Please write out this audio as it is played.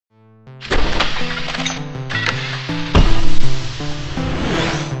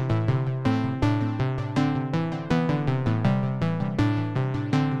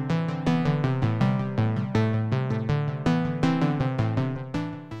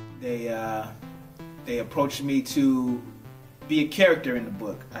they approached me to be a character in the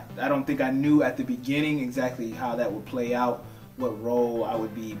book. I don't think I knew at the beginning exactly how that would play out, what role I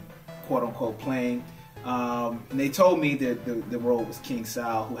would be quote unquote playing. And they told me that the role was King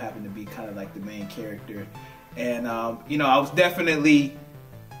Sal, who happened to be kind of like the main character. And you know, I was definitely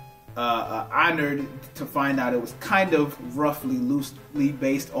honored to find out it was kind of roughly, loosely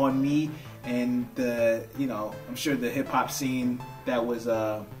based on me and the, you know, I'm sure the hip hop scene that was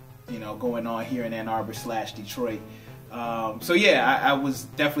you know, going on here in Ann Arbor / Detroit. So yeah, I was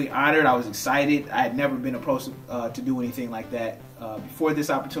definitely honored. I was excited. I had never been approached to do anything like that before this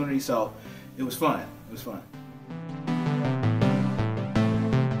opportunity, so it was fun. It was fun.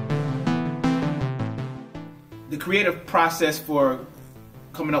 The creative process for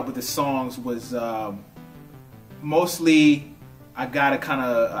coming up with the songs was mostly I got a kind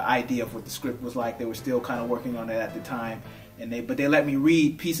of idea of what the script was like. They were still kind of working on it at the time, and but they let me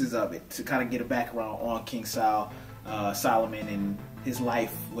read pieces of it to kind of get a background on King Solomon and his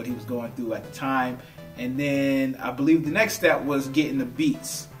life, what he was going through at the time. And then I believe the next step was getting the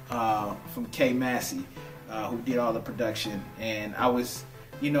beats from K Massey, who did all the production. And I was,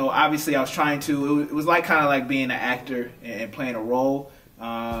 you know, obviously I was trying to, it was like kind of like being an actor and playing a role,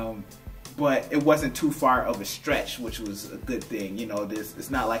 but it wasn't too far of a stretch, which was a good thing. You know,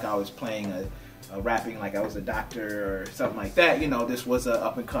 it's not like I was playing rapping like I was a doctor or something like that. You know, this was an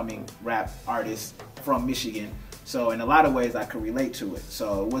up-and-coming rap artist from Michigan, so in a lot of ways I could relate to it,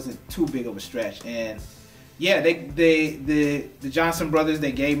 so it wasn't too big of a stretch. And yeah, the Johnson brothers,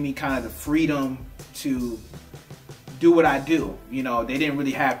 they gave me kind of the freedom to do what I do. You know, they didn't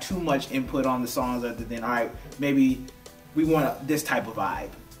really have too much input on the songs other than, all right, maybe we want this type of vibe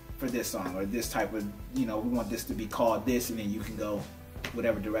for this song, or this type of, you know, we want this to be called this, and then you can go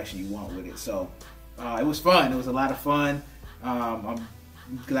whatever direction you want with it. So it was fun. It was a lot of fun. I'm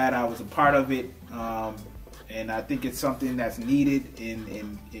glad I was a part of it, and I think it's something that's needed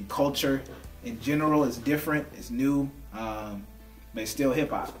in culture in general. It's different, it's new, but it's still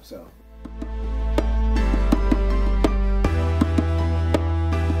hip hop. So.